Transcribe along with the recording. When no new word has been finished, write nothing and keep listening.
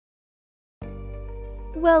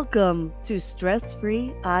Welcome to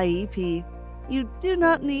Stress-Free IEP. You do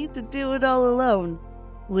not need to do it all alone.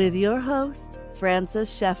 With your host,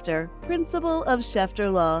 Francis Shefter, Principal of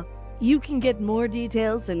Shefter Law. You can get more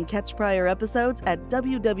details and catch prior episodes at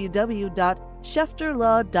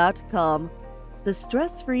www.shefterlaw.com. The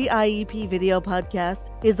Stress-Free IEP video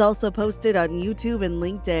podcast is also posted on YouTube and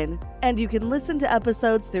LinkedIn, and you can listen to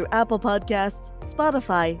episodes through Apple Podcasts,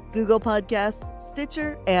 Spotify, Google Podcasts,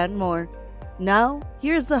 Stitcher, and more. Now,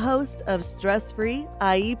 here's the host of Stress-Free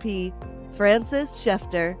IEP, Francis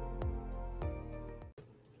Shefter.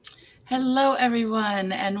 Hello,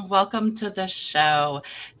 everyone, and welcome to the show.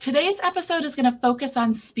 Today's episode is going to focus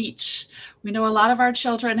on speech. We know a lot of our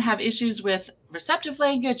children have issues with receptive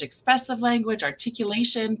language, expressive language,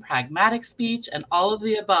 articulation, pragmatic speech, and all of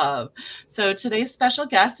the above. So today's special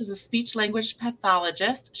guest is a speech-language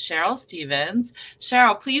pathologist, Sheryl Stevens.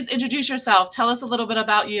 Sheryl, please introduce yourself. Tell us a little bit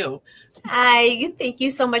about you. Hi, thank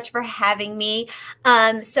you so much for having me.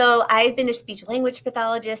 So I've been a speech-language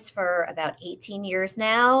pathologist for about 18 years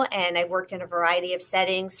now, and I've worked in a variety of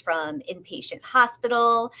settings from inpatient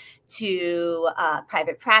hospital to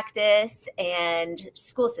private practice and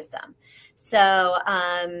school system. So,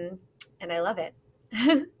 and I love it.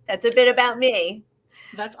 That's a bit about me.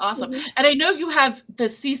 That's awesome. And I know you have the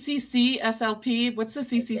CCC SLP. What's the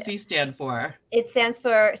CCC stand for? It stands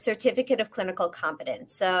for Certificate of Clinical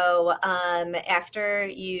Competence. So after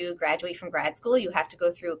you graduate from grad school, you have to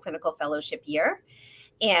go through a clinical fellowship year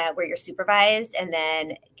and where you're supervised and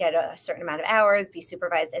then get a certain amount of hours, be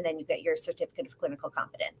supervised, and then you get your Certificate of Clinical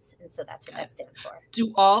Competence. And so that's what that stands for.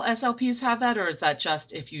 Do all SLPs have that, or is that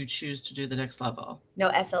just if you choose to do the next level? No,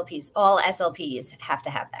 SLPs. All SLPs have to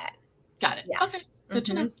have that. Got it. Yeah. Okay. Good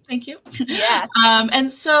to know. Thank you. Yeah. And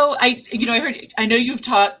so I know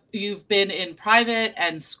you've been in private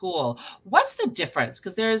and school. What's the difference?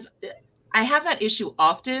 Because I have that issue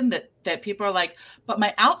often that people are like, but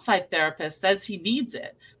my outside therapist says he needs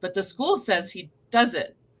it, but the school says he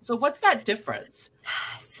doesn't. So what's that difference?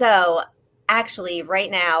 So actually right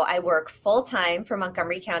now I work full-time for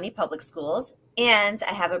Montgomery County Public Schools, and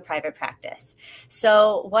I have a private practice.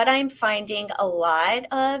 So what I'm finding a lot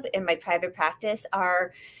of in my private practice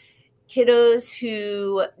are kiddos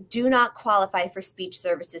who do not qualify for speech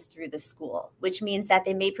services through the school, which means that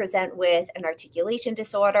they may present with an articulation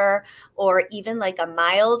disorder or even like a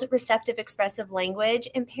mild receptive expressive language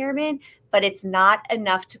impairment, but it's not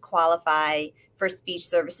enough to qualify for speech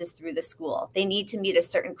services through the school. They need to meet a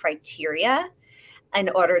certain criteria in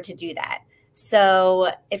order to do that.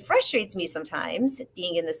 So it frustrates me sometimes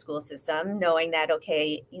being in the school system, knowing that,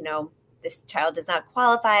 okay, this child does not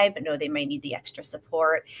qualify, but no, they might need the extra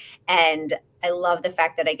support. And I love the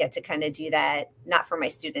fact that I get to kind of do that, not for my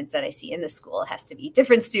students that I see in the school, it has to be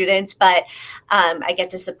different students, but I get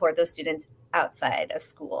to support those students outside of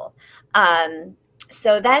school.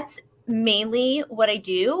 So that's mainly what I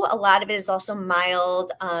do. A lot of it is also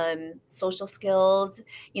mild social skills,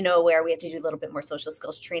 where we have to do a little bit more social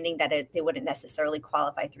skills training that they wouldn't necessarily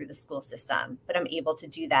qualify through the school system, but I'm able to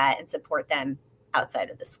do that and support them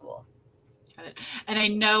outside of the school. Got it. And I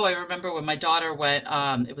remember when my daughter went,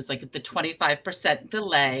 it was like the 25%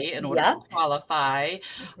 delay in order to qualify.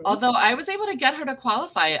 Although I was able to get her to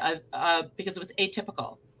qualify because it was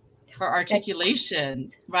atypical. Her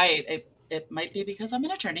articulation, right? It might be because I'm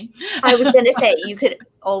an attorney. I was going to say, you could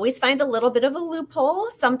always find a little bit of a loophole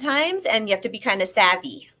sometimes, and you have to be kind of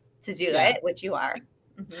savvy to do it, which you are.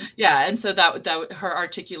 Yeah. And so that her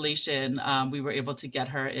articulation, we were able to get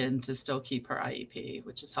her in to still keep her IEP,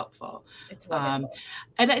 which is helpful. It's wonderful.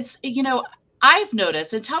 And it's, I've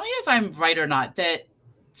noticed, and tell me if I'm right or not, that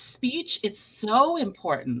speech, it's so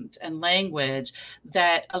important, and language,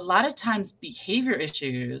 that a lot of times behavior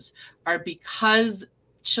issues are because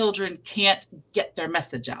children can't get their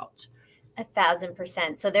message out.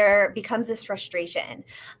 1,000%. So there becomes this frustration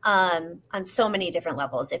on so many different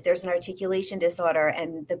levels. If there's an articulation disorder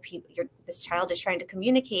and this child is trying to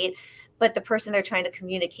communicate, but the person they're trying to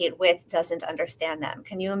communicate with doesn't understand them.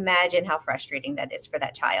 Can you imagine how frustrating that is for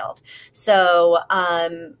that child? So,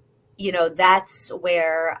 that's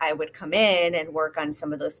where I would come in and work on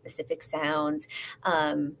some of those specific sounds.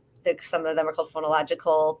 Some of them are called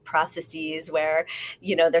phonological processes where,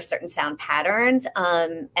 there's certain sound patterns.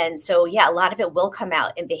 And so, a lot of it will come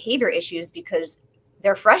out in behavior issues because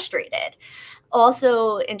they're frustrated.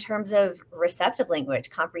 Also, in terms of receptive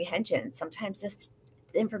language, comprehension, sometimes this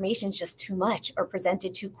information is just too much or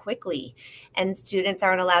presented too quickly, and students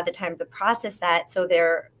aren't allowed the time to process that. So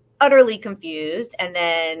they're utterly confused and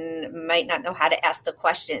then might not know how to ask the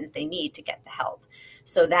questions they need to get the help.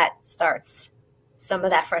 So that starts some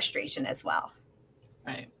of that frustration as well.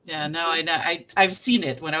 Right. Yeah, no, I know. I've seen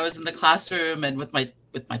it when I was in the classroom and with my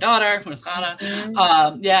daughter, with Hannah.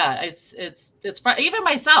 Yeah, even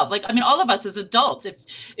myself. Like, I mean, all of us as adults,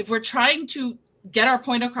 if we're trying to get our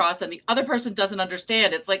point across and the other person doesn't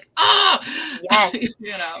understand, it's like, Yes. you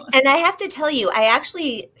know. And I have to tell you, I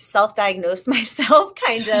actually self-diagnosed myself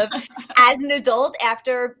kind of as an adult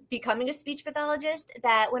after becoming a speech pathologist,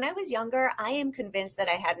 that when I was younger, I am convinced that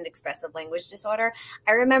I had an expressive language disorder.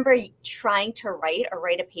 I remember trying to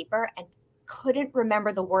write a paper and couldn't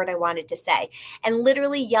remember the word I wanted to say, and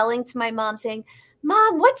literally yelling to my mom saying,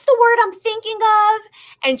 "Mom, what's the word I'm thinking of?"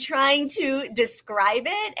 and trying to describe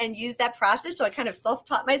it and use that process. So I kind of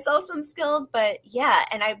self-taught myself some skills, but yeah,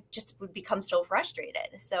 and I just would become so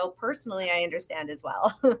frustrated. So personally, I understand as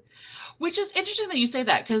well. Which is interesting that you say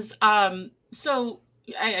that, because so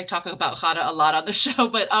I talk about Hannah a lot on the show,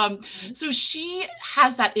 but so she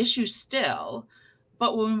has that issue still.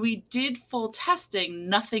 But when we did full testing,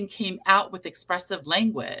 nothing came out with expressive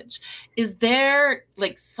language. Is there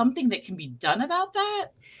like something that can be done about that?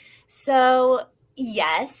 So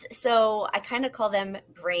yes. So I kind of call them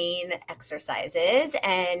brain exercises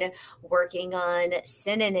and working on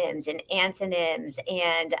synonyms and antonyms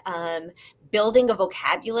and building a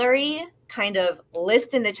vocabulary kind of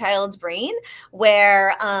list in the child's brain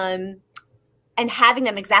where and having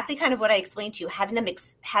them exactly kind of what I explained to you,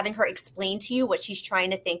 having her explain to you what she's trying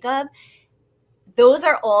to think of. Those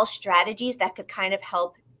are all strategies that could kind of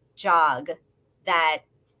help jog that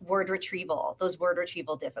those word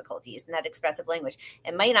retrieval difficulties and that expressive language.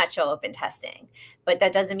 It might not show up in testing, but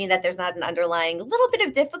that doesn't mean that there's not an underlying little bit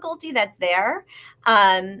of difficulty that's there.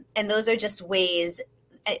 And those are just ways.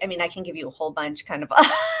 I mean, I can give you a whole bunch kind of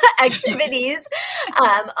activities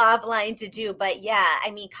offline to do, but yeah,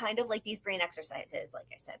 I mean, kind of like these brain exercises, like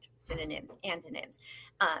I said, synonyms, antonyms,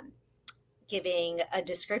 giving a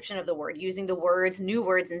description of the word, using the words, new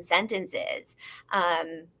words in sentences,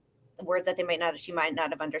 words that she might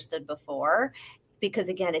not have understood before, because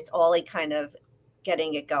again, it's all like kind of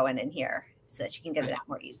getting it going in here so that she can get it out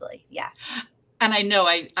more easily. Yeah. And I know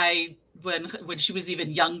I when she was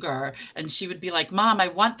even younger and she would be like, "Mom, I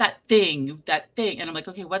want that thing. And I'm like,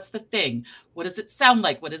 "Okay, what's the thing? What does it sound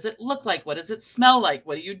like? What does it look like? What does it smell like?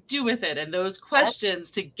 What do you do with it?" And those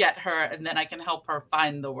questions to get her, and then I can help her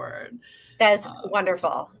find the word. That's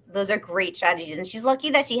wonderful. Those are great strategies. And she's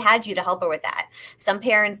lucky that she had you to help her with that. Some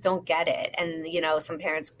parents don't get it. And, some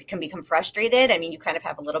parents can become frustrated. I mean, you kind of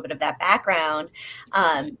have a little bit of that background.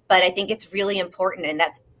 But I think it's really important. And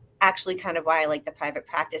that's actually kind of why I like the private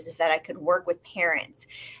practice, is that I could work with parents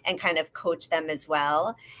and kind of coach them as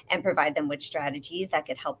well and provide them with strategies that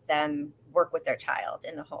could help them work with their child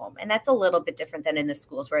in the home. And that's a little bit different than in the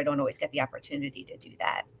schools, where I don't always get the opportunity to do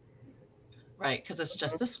that. Right, because it's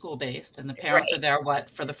just the school-based, and the parents are there,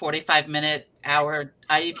 for the 45-minute hour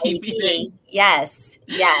IEP meeting? Yes.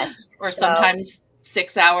 Or sometimes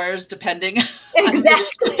 6 hours, depending.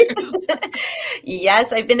 Exactly.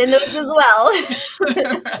 Yes, I've been in those as well.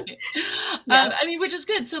 Right. Yeah. I mean, which is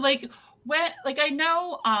good. So I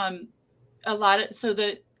know so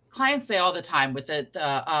the clients say all the time with the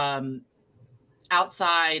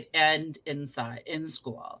outside and inside in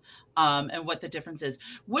school, and what the difference is.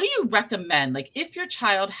 What do you recommend? Like, if your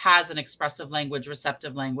child has an expressive language,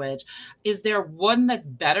 receptive language, is there one that's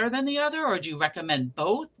better than the other, or do you recommend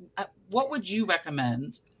both? What would you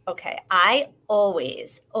recommend? Okay. I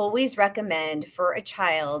always recommend for a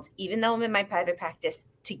child, even though I'm in my private practice,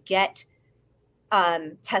 to get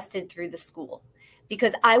tested through the school,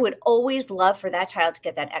 because I would always love for that child to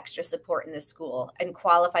get that extra support in the school and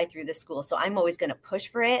qualify through the school. So I'm always going to push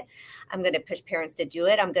for it. I'm going to push parents to do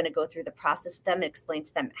it. I'm going to go through the process with them and explain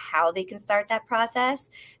to them how they can start that process,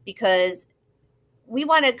 because we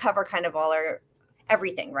want to cover kind of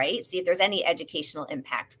everything, right? See if there's any educational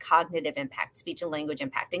impact, cognitive impact, speech and language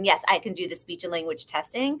impact. And yes, I can do the speech and language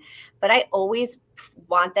testing, but I always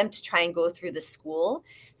want them to try and go through the school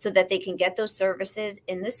so that they can get those services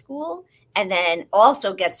in the school and then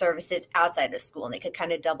also get services outside of school. And they could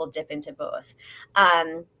kind of double dip into both.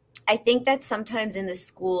 I think that sometimes in the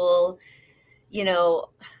school, I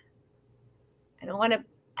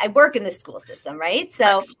work in the school system, right?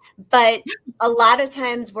 So, but a lot of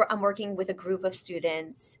times I'm working with a group of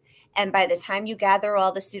students, and by the time you gather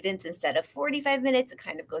all the students, instead of 45 minutes, it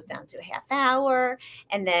kind of goes down to a half hour.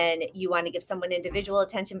 And then you want to give someone individual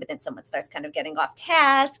attention, but then someone starts kind of getting off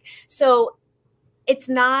task. So it's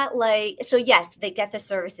not yes, they get the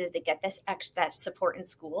services, they get that support in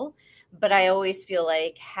school, but I always feel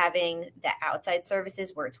like having the outside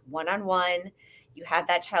services where it's one-on-one, you have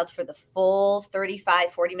that child for the full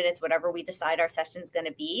 35, 40 minutes, whatever we decide our session is going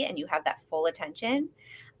to be, and you have that full attention.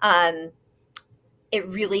 it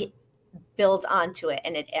really builds onto it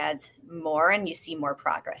and it adds more, and you see more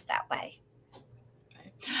progress that way.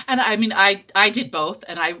 And I mean, I did both,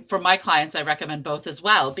 and for my clients, I recommend both as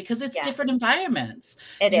well, because it's different environments.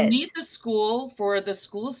 You need the school for the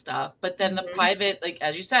school stuff, but then the private, like,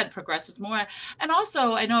 as you said, progresses more. And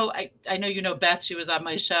also, I know, you know, Beth, she was on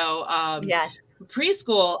my show,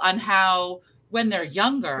 preschool, on how when they're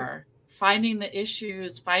younger, finding the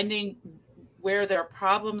issues, finding where their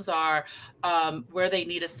problems are, where they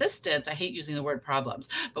need assistance. I hate using the word problems,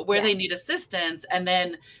 but where they need assistance. And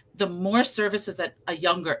then the more services at a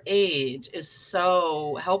younger age is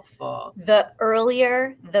so helpful. The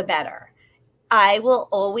earlier, the better. I will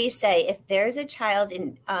always say, if there's a child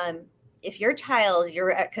if your child,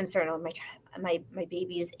 you're concerned, oh, my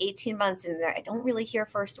baby's 18 months and I don't really hear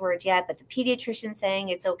first words yet, but the pediatrician's saying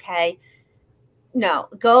it's okay. No,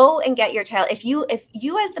 go and get your child. If you as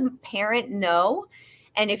the parent know,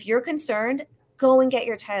 and if you're concerned, go and get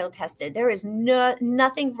your child tested. There is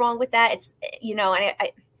nothing wrong with that. It's, you know, and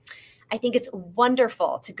I think it's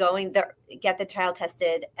wonderful to go and get the child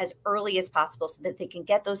tested as early as possible so that they can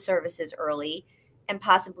get those services early and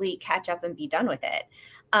possibly catch up and be done with it.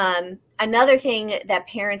 Another thing that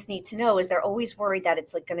parents need to know is they're always worried that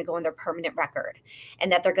it's like going to go on their permanent record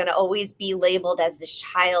and that they're going to always be labeled as this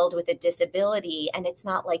child with a disability. And it's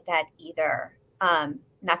not like that either.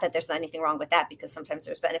 Not that there's anything wrong with that, because sometimes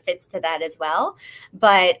there's benefits to that as well.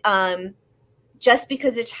 But just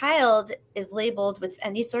because a child is labeled with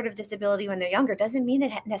any sort of disability when they're younger doesn't mean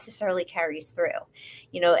it necessarily carries through.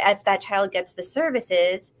 You know, if that child gets the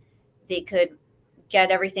services, they could get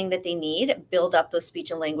everything that they need, build up those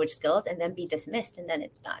speech and language skills, and then be dismissed, and then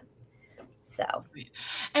it's done. So,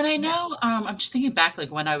 and I know, I'm just thinking back, like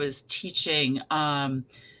when I was teaching,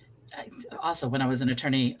 also when I was an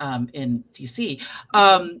attorney in DC,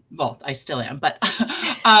 well, I still am, but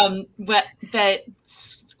that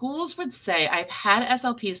schools would say, I've had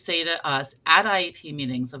SLPs say to us at IEP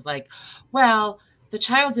meetings of like, well, the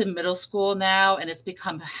child's in middle school now and it's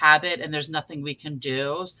become a habit and there's nothing we can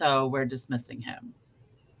do, so we're dismissing him.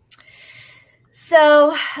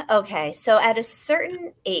 So, okay. So at a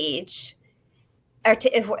certain age,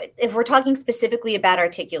 if we're talking specifically about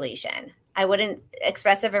articulation, I wouldn't,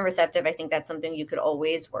 expressive and receptive, I think that's something you could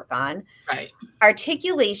always work on. Right.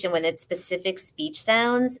 Articulation, when it's specific speech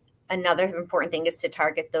sounds, another important thing is to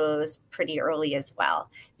target those pretty early as well,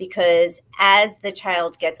 because as the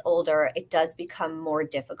child gets older, it does become more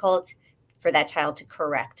difficult for that child to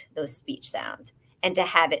correct those speech sounds and to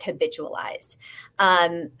have it habitualized.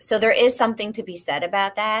 So there is something to be said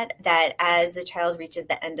about that as the child reaches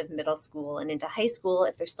the end of middle school and into high school,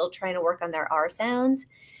 if they're still trying to work on their R sounds,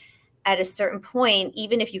 at a certain point,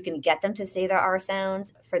 even if you can get them to say their R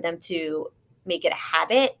sounds, for them to make it a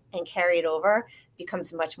habit and carry it over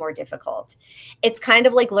becomes much more difficult. It's kind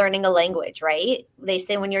of like learning a language, right? They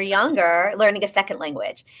say when you're younger, learning a second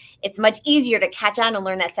language, it's much easier to catch on and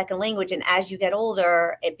learn that second language. And as you get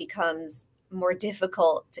older, it becomes more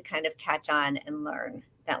difficult to kind of catch on and learn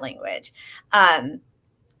that language.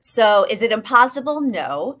 So is it impossible?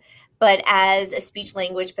 No. But as a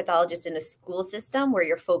speech-language pathologist in a school system where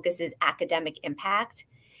your focus is academic impact,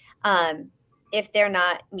 if they're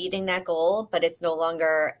not meeting that goal, but it's no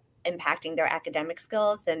longer impacting their academic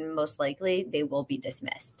skills, then most likely they will be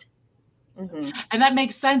dismissed. Mm-hmm. And that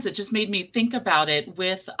makes sense. It just made me think about it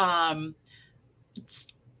with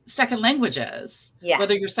second languages. Yeah.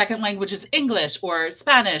 Whether your second language is English or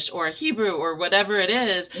Spanish or Hebrew or whatever it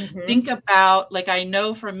is, mm-hmm. think about, like, I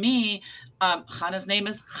know for me, Hannah's name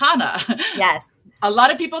is Hannah. Yes. A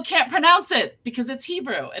lot of people can't pronounce it because it's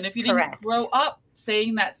Hebrew. And if you didn't Correct. grow up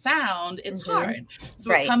saying that sound, it's mm-hmm. hard.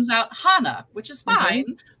 So right. It comes out Hannah, which is fine,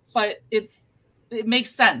 mm-hmm. but it makes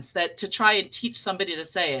sense that to try and teach somebody to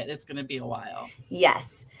say it, it's going to be a while.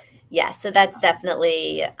 Yes. Yes. So that's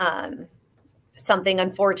definitely something,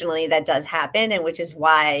 unfortunately, that does happen, and which is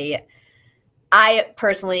why I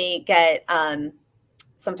personally get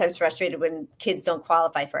sometimes frustrated when kids don't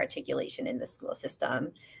qualify for articulation in the school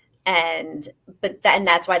system. But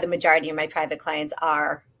that's why the majority of my private clients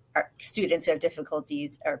are students who have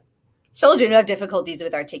difficulties, or children who have difficulties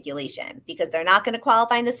with articulation, because they're not going to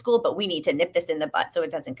qualify in the school, but we need to nip this in the butt so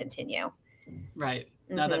it doesn't continue. Right.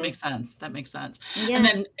 No, mm-hmm. That makes sense. That makes sense. Yeah. And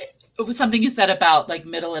then it was something you said about like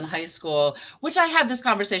middle and high school, which I have this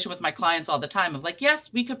conversation with my clients all the time of like,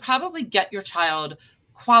 yes, we could probably get your child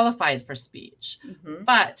qualified for speech, mm-hmm.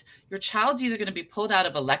 but your child's either going to be pulled out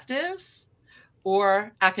of electives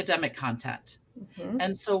or academic content. Mm-hmm.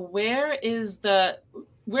 And so where's the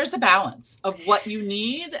balance of what you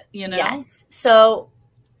need, you know? Yes. So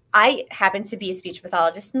I happen to be a speech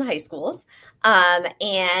pathologist in the high schools.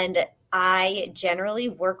 And I generally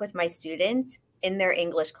work with my students in their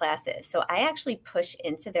English classes. So I actually push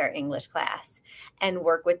into their English class and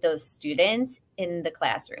work with those students in the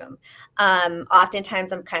classroom.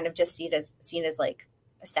 Oftentimes I'm kind of just seen as like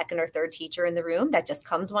a second or third teacher in the room that just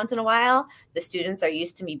comes once in a while. The students are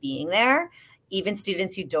used to me being there. Even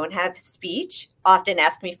students who don't have speech often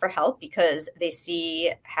ask me for help because they see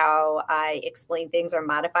how I explain things or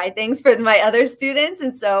modify things for my other students.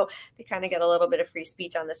 And so they kind of get a little bit of free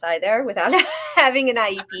speech on the side there without having an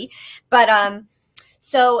IEP. But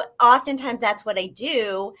so oftentimes that's what I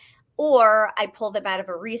do. Or I pull them out of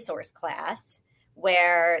a resource class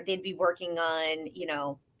where they'd be working on,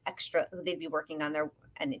 they'd be working on their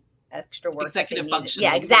extra work. Executive function.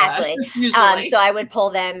 Yeah, exactly. Usually. So I would pull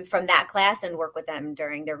them from that class and work with them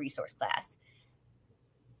during their resource class.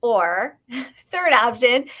 Or third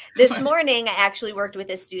option, this morning I actually worked with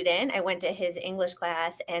a student. I went to his English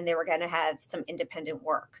class and they were going to have some independent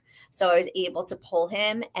work. So I was able to pull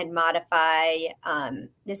him and modify.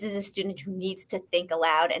 This is a student who needs to think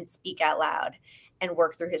aloud and speak out loud and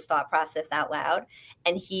work through his thought process out loud.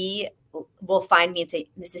 And he will find me and say,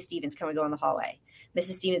 Mrs. Stevens, can we go in the hallway?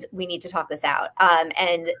 Mrs. Stevens, we need to talk this out.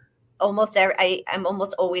 And I'm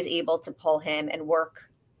almost always able to pull him and work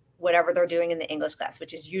whatever they're doing in the English class,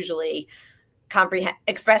 which is usually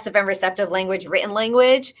expressive and receptive language, written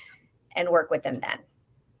language, and work with them then.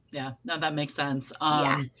 Yeah, no, that makes sense.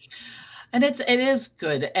 Yeah. And it is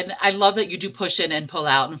good. And I love that you do push in and pull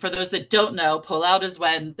out. And for those that don't know, pull out is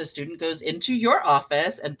when the student goes into your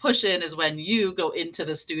office, and push in is when you go into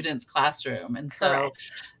the student's classroom. And so, Correct.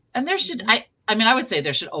 and there should, I would say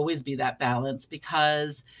there should always be that balance,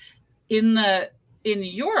 because in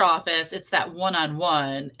your office, it's that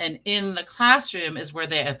one-on-one, and in the classroom is where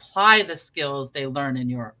they apply the skills they learn in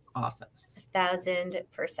your office.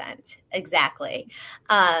 1,000%. Exactly.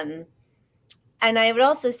 And I would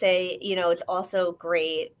also say, it's also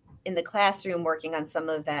great in the classroom working on some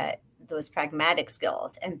of those pragmatic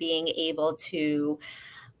skills and being able to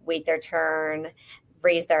wait their turn,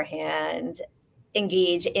 raise their hand,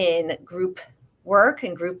 engage in group work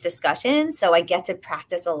and group discussions. So I get to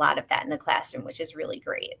practice a lot of that in the classroom, which is really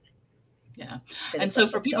great. Yeah. And so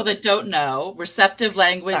for people that don't know, receptive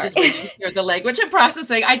language is when you hear the language and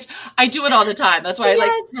processing. I do it all the time. That's why I like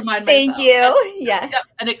to remind myself. Thank you. Yeah.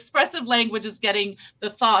 And expressive language is getting the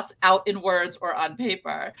thoughts out in words or on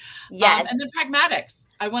paper. Yes. And then pragmatics.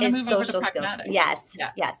 I want to move over to pragmatics. Skills. Yes.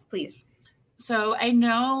 Yeah. Yes, please. So I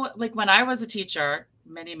know, like when I was a teacher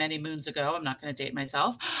many, many moons ago, I'm not going to date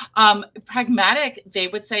myself, pragmatic, they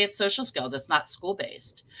would say it's social skills. It's not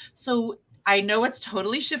school-based. So I know it's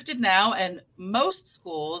totally shifted now, and most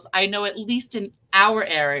schools, I know at least in our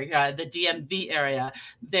area, the DMV area,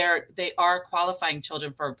 they are qualifying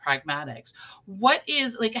children for pragmatics. What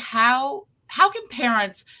is, like, how can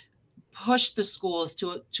parents push the schools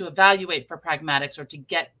to evaluate for pragmatics, or to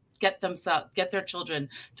get their children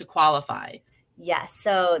to qualify? Yes,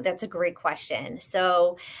 so that's a great question.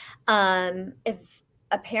 So if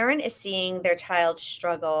a parent is seeing their child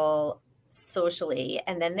struggle socially,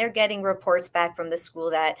 and then they're getting reports back from the school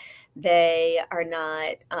that they're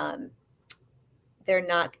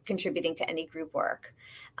not contributing to any group work,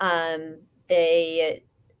 they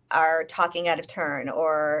are talking out of turn,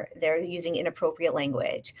 or they're using inappropriate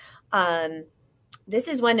language, this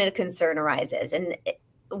is when a concern arises. And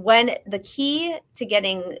when the key to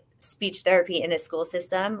getting speech therapy in a school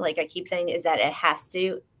system, like I keep saying, is that it has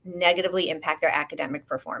to negatively impact their academic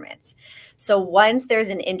performance. So once there's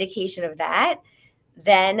an indication of that,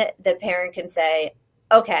 then the parent can say,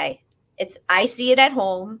 okay, I see it at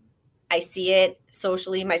home. I see it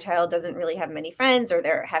socially. My child doesn't really have many friends, or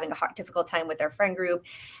they're having a difficult time with their friend group.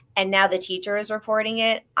 And now the teacher is reporting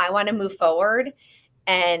it. I want to move forward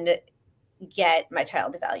and get my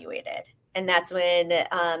child evaluated. And that's when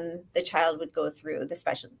the child would go through the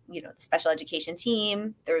special education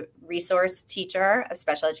team, the resource teacher of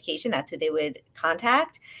special education. That's who they would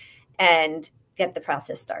contact and get the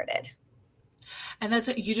process started. And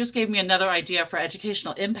you just gave me another idea for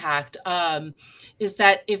educational impact, is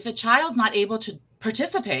that if a child's not able to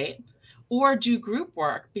participate or do group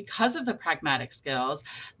work because of the pragmatic skills,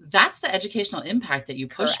 that's the educational impact that you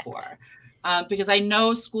push for. Because I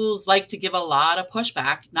know schools like to give a lot of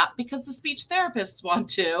pushback, not because the speech therapists want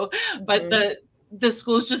to, but the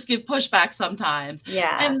schools just give pushback sometimes.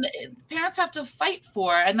 Yeah. And parents have to fight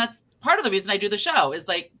for, and that's part of the reason I do the show, is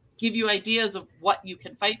like give you ideas of what you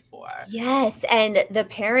can fight for. Yes. And the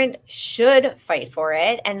parent should fight for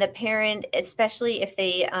it. And the parent, especially if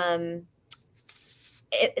they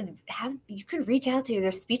you could reach out to their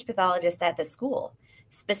speech pathologist at the school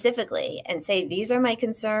specifically and say, these are my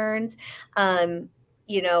concerns.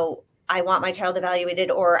 I want my child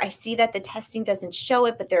evaluated, or I see that the testing doesn't show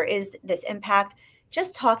it, but there is this impact,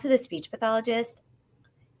 just talk to the speech pathologist.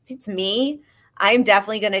 If it's me, I'm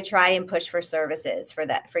definitely going to try and push for services for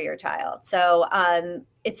that, for your child. So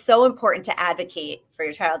it's so important to advocate for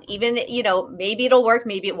your child. Even, you know, maybe it'll work,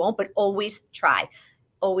 maybe it won't, but always try.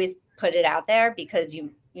 Always put it out there, because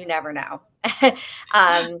you never know.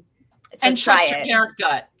 So and try trust your it. parent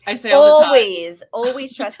gut. I say all the time.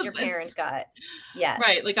 Always trust your parent gut. Yes.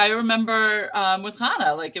 Right. Like I remember with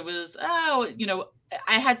Hannah, like it was, oh, you know,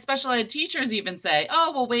 I had special ed teachers even say,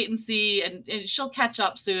 oh, we'll wait and see, and she'll catch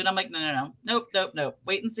up soon. I'm like, no. Nope.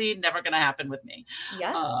 Wait and see. Never going to happen with me.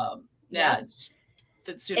 Yeah. Yeah.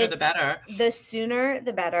 The sooner the better. The sooner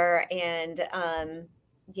the better. And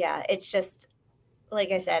yeah, it's just,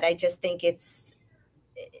 like I said, I just think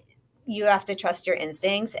you have to trust your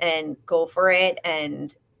instincts and go for it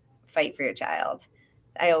and fight for your child.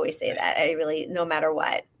 I always say that. I really, no matter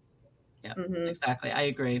what. Yeah, exactly. I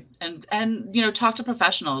agree. And, you know, talk to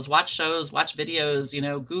professionals, watch shows, watch videos, you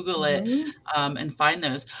know, Google it, and find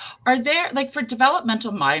those. Are there, like, for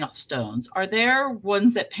developmental milestones, are there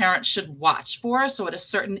ones that parents should watch for? So at a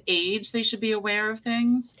certain age, they should be aware of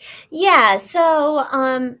things? Yeah.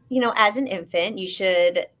 So, you know, as an infant, you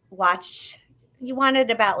should watch. You wanted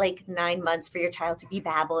about like 9 months for your child to be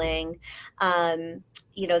babbling.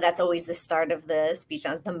 You know, that's always the start of the speech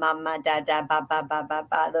sounds, the mama, dada, ba, ba, ba, ba,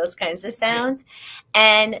 ba, those kinds of sounds.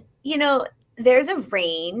 And, you know, there's a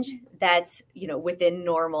range that's, you know, within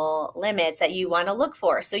normal limits that you want to look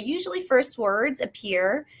for. So usually first words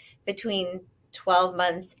appear between 12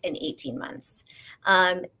 months and 18 months.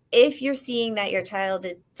 If you're seeing that your child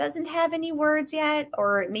doesn't have any words yet,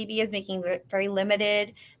 or maybe is making very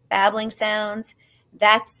limited babbling sounds,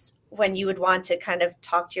 that's when you would want to kind of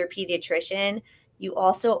talk to your pediatrician. You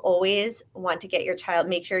also always want to get your child,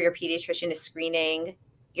 make sure your pediatrician is screening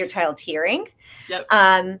your child's hearing. Yep.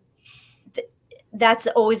 That's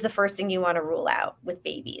always the first thing you want to rule out with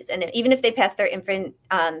babies. And even if they pass their infant,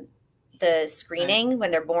 the screening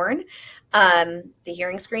when they're born, the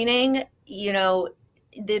hearing screening, you know,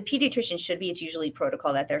 the pediatrician should be, it's usually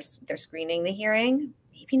protocol that they're screening the hearing.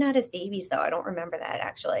 Maybe not as babies, though. I don't remember that,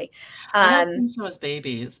 actually. I don't think so as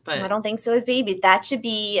babies, but I don't think so as babies. That should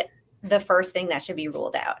be the first thing that should be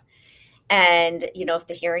ruled out. And, you know, if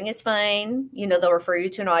the hearing is fine, you know, they'll refer you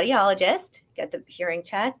to an audiologist, get the hearing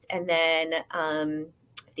checked. And then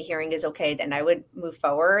if the hearing is okay, then I would move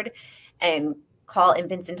forward and call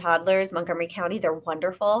Infants and Toddlers, Montgomery County. They're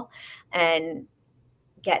wonderful, and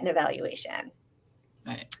get an evaluation.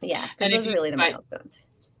 Right. Yeah, because those are really the milestones.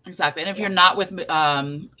 Exactly. And if you're not with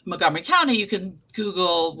Montgomery County, you can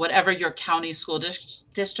Google whatever your county school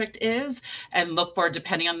district is and look for,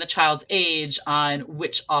 depending on the child's age, on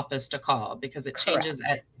which office to call, because it changes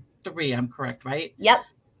at 3. I'm correct, right? Yep.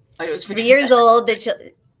 It was 3 years old.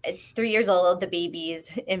 3 years old, the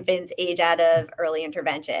babies, infants age out of early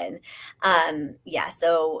intervention. Yeah.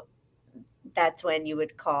 So that's when you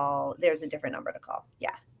would call. There's a different number to call.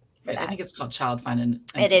 Yeah. I think it's called Child Find and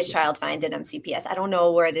MCPS. It is Child Find and MCPS. I don't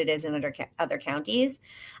know where it is in other counties,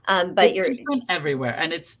 but it's different everywhere,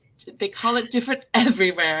 and they call it different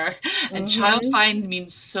everywhere. And Child Find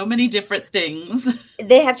means so many different things.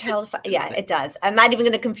 They have Child Find. Yeah, it does. I'm not even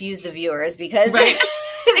going to confuse the viewers, because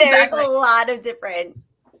there's a lot of different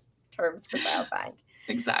terms for Child Find.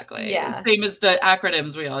 Exactly. Yeah. Same as the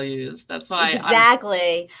acronyms we all use. That's why.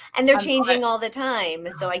 Exactly. And they're changing all the time.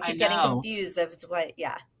 So I keep getting confused of what,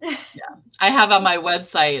 Yeah. I have on my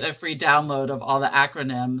website a free download of all the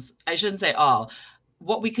acronyms. I shouldn't say all.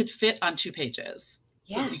 What we could fit on 2 pages.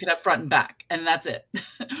 So you could have front and back, and that's it.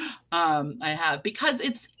 I have, because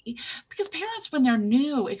parents, when they're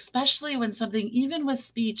new, especially when something, even with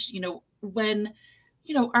speech, you know, when,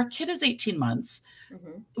 you know, our kid is 18 months,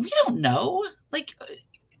 we don't know, like,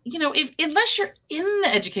 you know, unless you're in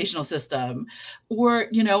the educational system, or,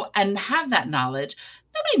 you know, and have that knowledge,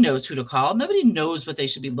 nobody knows who to call. Nobody knows what they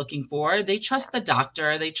should be looking for. They trust the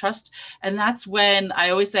doctor. And that's when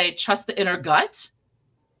I always say, trust the inner gut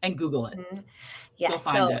and Google it. Yeah.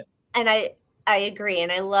 Find it. And I agree.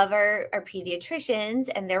 And I love our pediatricians,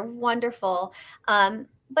 and they're wonderful.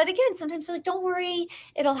 But again, sometimes they're like, don't worry,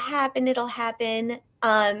 it'll happen.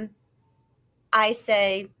 I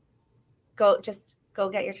say, go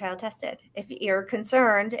get your child tested. If you're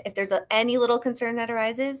concerned, if there's any little concern that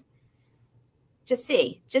arises, just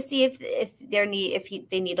see if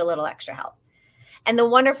they need a little extra help. And the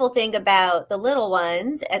wonderful thing about the little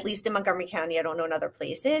ones, at least in Montgomery County, I don't know in other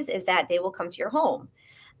places, is that they will come to your home,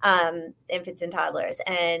 infants and toddlers,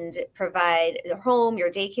 and provide your home, your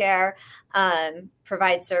daycare,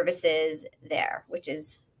 provide services there, which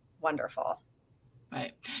is wonderful.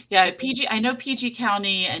 Right. Yeah. PG, I know PG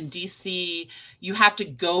County and DC, you have to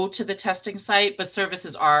go to the testing site, but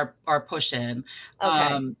services are push in.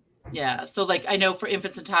 Okay. Yeah. So like I know for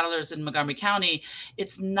infants and toddlers in Montgomery County,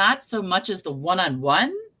 it's not so much as the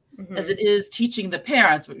one-on-one as it is teaching the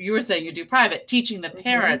parents. What you were saying, you do private, teaching the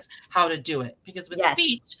parents how to do it. Because with Yes.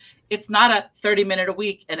 speech, it's not a 30-minute a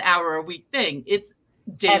week, an hour a week thing. It's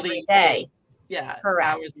daily. Every day. Yeah.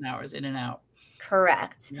 Correct. Hours and hours in and out.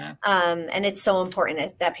 Correct. Yeah. And it's so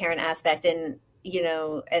important that parent aspect. And, you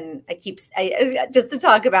know, and just to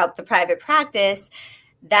talk about the private practice,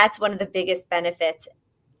 that's one of the biggest benefits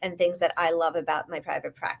and things that I love about my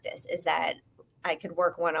private practice is that I could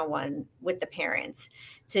work one-on-one with the parents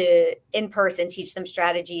to in person teach them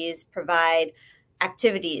strategies, provide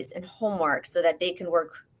activities and homework so that they can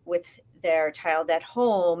work with their child at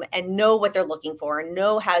home and know what they're looking for and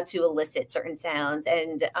know how to elicit certain sounds.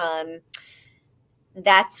 And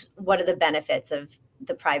that's one of the benefits of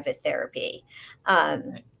the private therapy.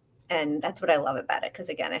 And that's what I love about it. Because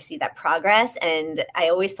again, I see that progress. And I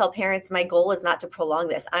always tell parents, my goal is not to prolong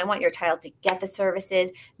this. I want your child to get the services,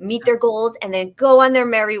 meet their goals, and then go on their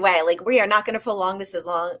merry way. Like we are not going to prolong this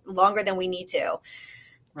longer than we need to.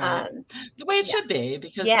 Right. The way it should be,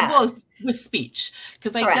 because well, with speech,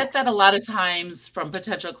 because I get that a lot of times from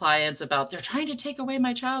potential clients about they're trying to take away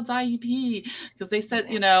my child's IEP because they said,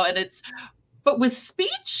 you know, and it's, but with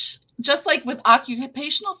speech, just like with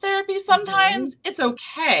occupational therapy, sometimes it's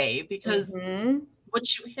okay because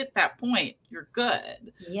once you hit that point, you're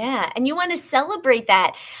good. Yeah. And you want to celebrate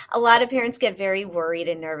that. A lot of parents get very worried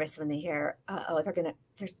and nervous when they hear, oh, they're going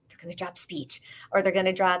to drop speech or they're going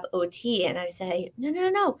to drop OT. And I say,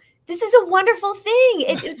 no. This is a wonderful thing.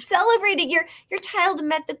 It's celebrating your child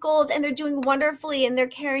met the goals and they're doing wonderfully and they're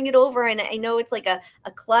carrying it over. And I know it's like a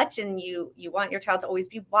clutch and you want your child to always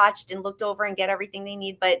be watched and looked over and get everything they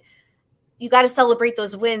need. But you got to celebrate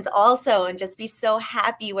those wins also and just be so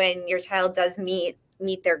happy when your child does meet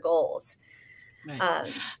their goals.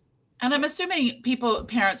 Right. And I'm assuming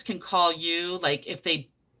parents can call you, like if they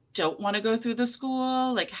don't want to go through the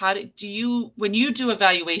school, like when you do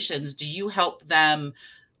evaluations, do you help them?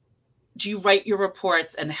 Do you write your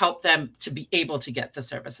reports and help them to be able to get the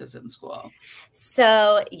services in school?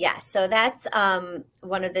 So, yes. So that's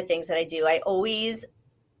one of the things that I do. I always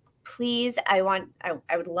I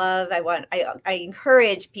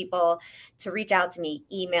encourage people to reach out to me,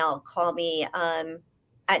 email, call me. I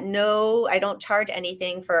don't charge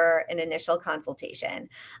anything for an initial consultation.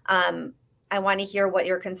 I want to hear what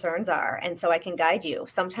your concerns are. And so I can guide you.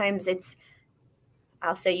 Sometimes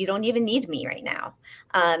I'll say, you don't even need me right now.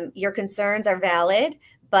 Your concerns are valid,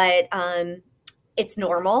 but it's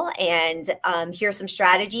normal. And here's some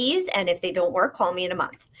strategies. And if they don't work, call me in a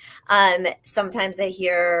month. Sometimes I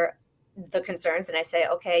hear the concerns and I say,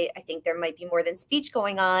 okay, I think there might be more than speech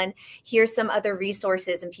going on. Here's some other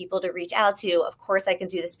resources and people to reach out to. Of course, I can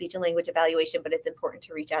do the speech and language evaluation, but it's important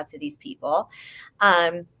to reach out to these people.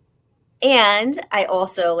 And I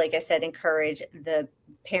also, like I said, encourage the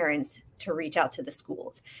parents to reach out to the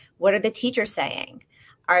schools. What are the teachers saying?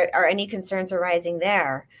 Are any concerns arising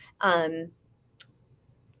there?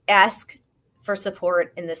 Ask for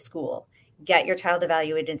support in the school. Get your child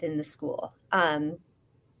evaluated in the school.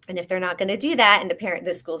 And if they're not going to do that and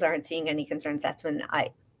the schools aren't seeing any concerns, that's when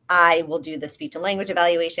I will do the speech and language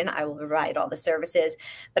evaluation. I will provide all the services,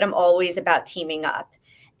 but I'm always about teaming up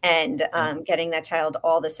and getting that child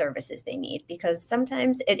all the services they need, because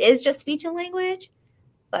sometimes it is just speech and language,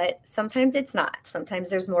 but sometimes it's not. Sometimes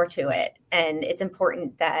there's more to it. And it's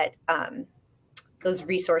important that those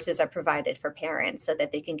resources are provided for parents so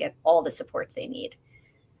that they can get all the supports they need.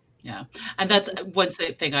 Yeah. And that's one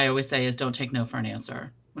thing I always say is don't take no for an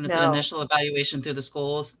answer. When it's an initial evaluation through the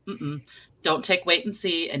schools, don't take wait and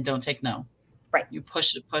see and don't take no. Right. You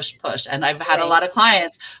push. And I've had a lot of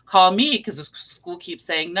clients call me because the school keeps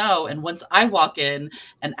saying no. And once I walk in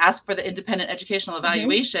and ask for the independent educational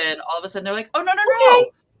evaluation, all of a sudden they're like, oh,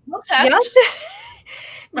 no test. Yep.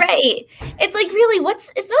 Right. It's like, really,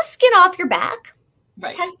 it's no skin off your back.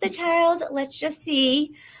 Right. Test the child. Let's just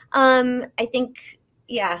see. I think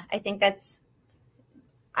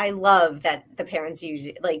I love that the parents use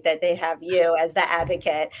like that they have you as the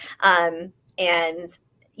advocate. And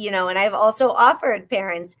I've also offered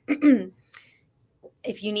parents,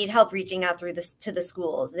 if you need help reaching out to the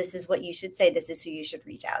schools, this is what you should say. This is who you should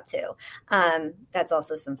reach out to. That's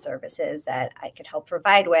also some services that I could help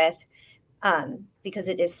provide with, because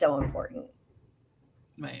it is so important.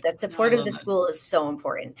 Right. That support of the school is so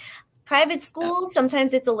important. Private schools,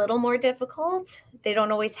 sometimes it's a little more difficult. They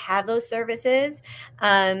don't always have those services,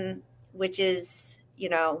 which is,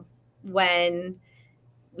 when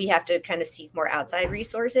we have to kind of seek more outside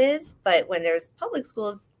resources. But when there's public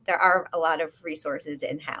schools, there are a lot of resources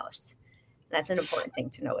in-house. That's an important thing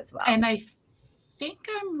to know as well. And I think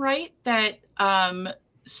I'm right that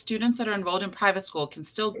students that are enrolled in private school can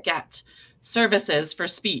still get services for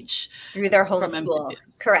speech through their home school.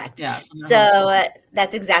 Correct. Yeah. So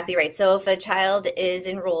that's exactly right. So if a child is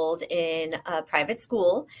enrolled in a private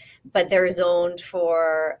school, but they're zoned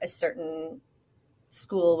for a certain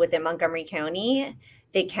school within Montgomery County,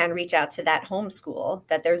 they can reach out to that home school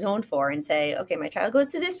that they're zoned for and say, okay, my child goes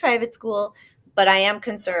to this private school, but I am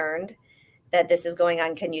concerned that this is going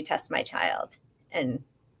on. Can you test my child? And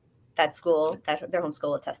that school, their home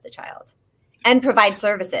school will test the child and provide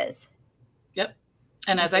services. Yep.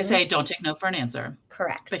 And as I say, don't take no for an answer.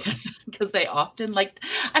 Correct. Because they often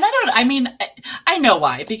and I know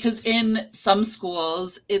why, because in some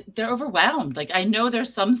schools, they're overwhelmed. Like, I know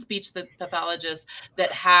there's some speech pathologists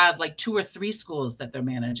that have like 2 or 3 schools that they're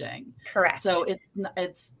managing. Correct. So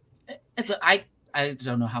I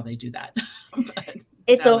don't know how they do that. But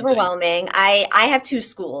it's overwhelming. I have 2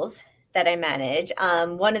 schools that I manage.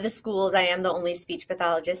 One of the schools, I am the only speech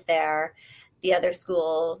pathologist there. The other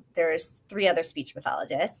school, there's 3 other speech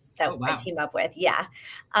pathologists that I team up with. Yeah.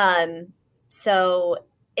 So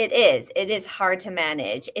it is hard to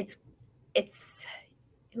manage. It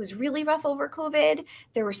was really rough over COVID.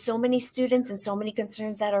 There were so many students and so many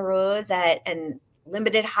concerns that arose and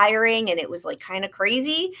limited hiring, and it was like kind of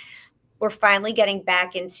crazy. We're finally getting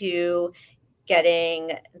back into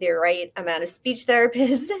getting the right amount of speech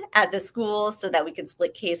therapists at the school so that we can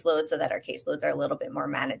split caseloads so that our caseloads are a little bit more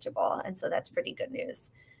manageable. And so that's pretty good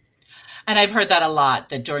news. And I've heard that a lot,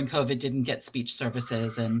 that during COVID didn't get speech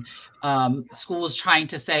services, and schools trying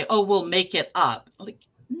to say, oh, we'll make it up. Like,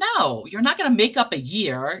 no, you're not going to make up a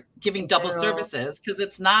year giving double services, because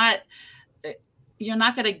you're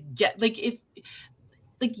not going to get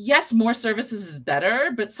yes, more services is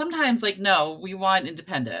better, but sometimes no, we want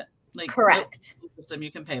independent. Correct. System,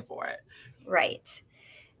 you can pay for it. Right.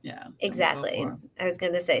 Yeah. Exactly. I was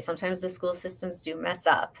going to say, sometimes the school systems do mess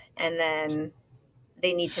up, and then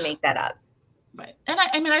they need to make that up. Right. And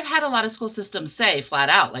I've had a lot of school systems say flat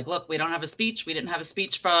out, look, we don't have a speech. We didn't have a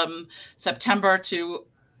speech from September to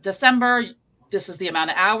December. This is the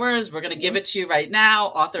amount of hours. We're going to give it to you right now.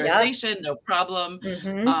 Authorization, no problem.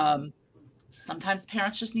 Sometimes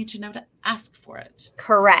parents just need to know to ask for it.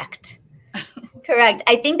 Correct. Correct.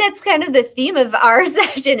 I think that's kind of the theme of our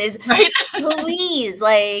session is, right? Please,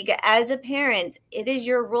 as a parent, it is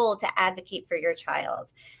your role to advocate for your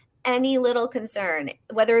child. Any little concern,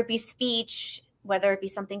 whether it be speech, whether it be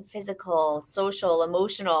something physical, social,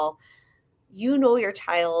 emotional, you know your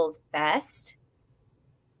child best.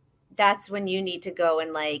 That's when you need to go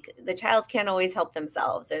and the child can't always help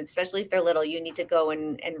themselves. And especially if they're little, you need to go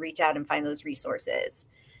and reach out and find those resources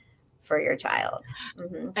for your child.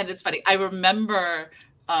 And it's funny. I remember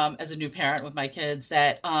as a new parent with my kids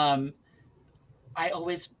that I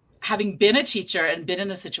always, having been a teacher and been in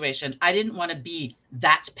the situation, I didn't want to be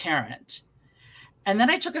that parent. And then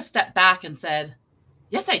I took a step back and said,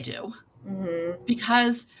 yes, I do.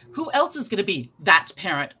 Because who else is going to be that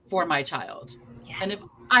parent for my child? Yes. And if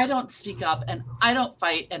I don't speak up and I don't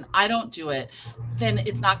fight and I don't do it, then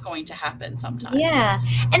it's not going to happen sometimes. Yeah.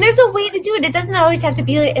 And there's a way to do it. It doesn't always have to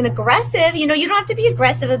be an aggressive, you don't have to be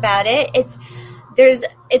aggressive about it.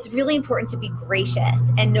 It's really important to be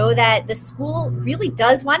gracious and know that the school really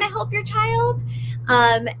does want to help your child.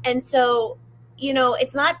 And so,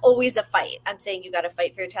 it's not always a fight. I'm saying you got to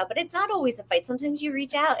fight for your child, but it's not always a fight. Sometimes you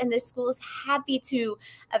reach out and the school is happy to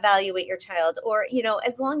evaluate your child, or,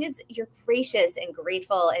 as long as you're gracious and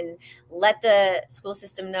grateful and let the school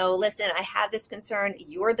system know, listen, I have this concern.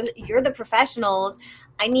 You're the professionals.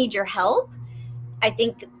 I need your help. I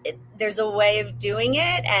think there's a way of doing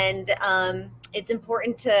it. And, it's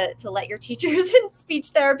important to let your teachers and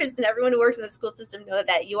speech therapists and everyone who works in the school system know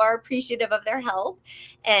that you are appreciative of their help,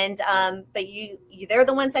 and but they're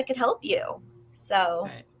the ones that could help you. So,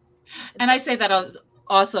 right. And I say that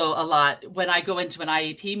also a lot when I go into an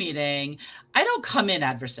IEP meeting. I don't come in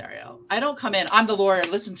adversarial. I don't come in, I'm the lawyer,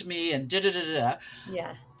 listen to me, and da-da-da-da.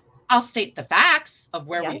 Yeah. I'll state the facts of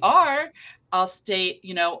where we are. I'll state,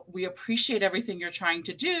 we appreciate everything you're trying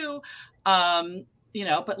to do.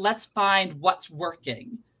 But let's find what's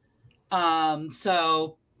working.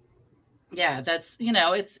 So yeah, that's,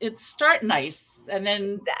 it's start nice. And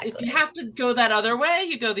then if you have to go that other way,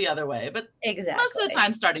 you go the other way. But most of the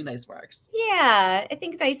time, starting nice works. Yeah. I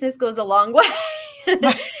think niceness goes a long way.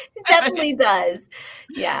 It definitely does.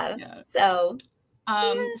 Yeah. So,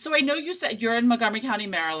 so I know you said you're in Montgomery County,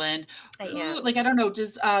 Maryland. I don't know,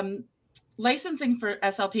 does licensing for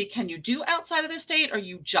SLP can you do outside of the state, or are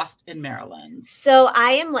you just in Maryland? So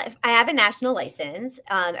I have a national license.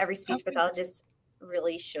 Every speech Okay. pathologist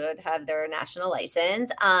really should have their national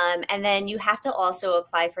license. And then you have to also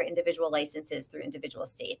apply for individual licenses through individual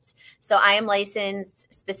states. So I am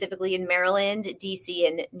licensed specifically in Maryland, DC,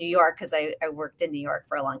 and New York, because I worked in New York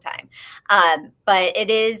for a long time. But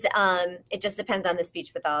it just depends on the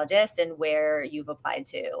speech pathologist and where you've applied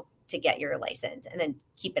to get your license, and then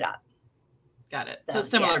keep it up. Got it. So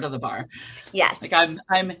similar to the bar. Yes. Like I'm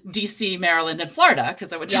DC, Maryland, and Florida,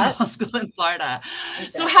 because I went to law school in Florida.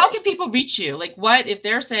 Exactly. So how can people reach you? Like, what if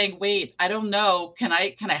they're saying, wait, I don't know, can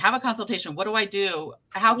I have a consultation? What do I do?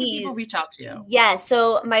 How can people reach out to you? Yes.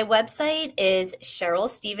 So my website is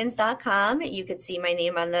SherylStevens.com. You could see my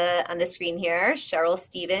name on the screen here,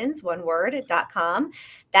 SherylStevens, one word.com.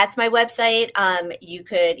 That's my website. You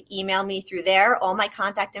could email me through there. All my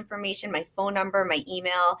contact information, my phone number, my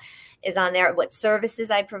email is on there, what services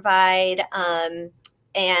I provide.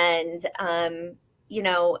 Any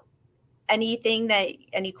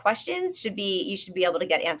questions you should be able to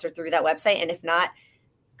get answered through that website. And if not,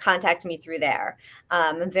 contact me through there.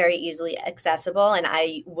 I'm very easily accessible, and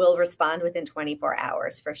I will respond within 24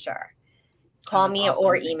 hours for sure. Call me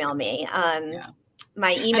or email me.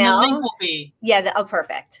 My email. And the link will be.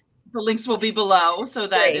 Perfect. The links will be below, so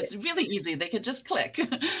that it's really easy. They could just click.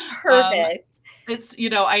 Perfect. It's,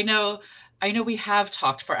 I know we have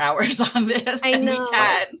talked for hours on this, and we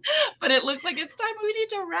can, but it looks like it's time we need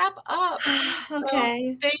to wrap up. Okay.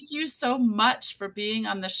 So thank you so much for being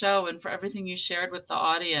on the show and for everything you shared with the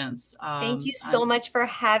audience. Thank you so much for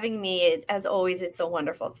having me. As always, it's so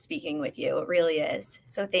wonderful speaking with you. It really is.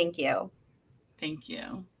 So thank you. Thank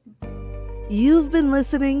you. You've been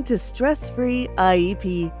listening to Stress-Free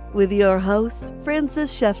IEP with your host,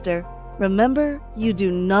 Frances Shefter. Remember, you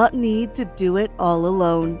do not need to do it all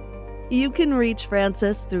alone. You can reach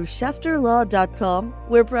Frances through shefterlaw.com,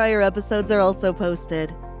 where prior episodes are also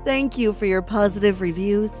posted. Thank you for your positive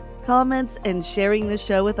reviews, comments, and sharing the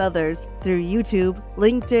show with others through YouTube,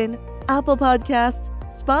 LinkedIn, Apple Podcasts,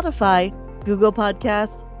 Spotify, Google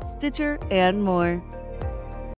Podcasts, Stitcher, and more.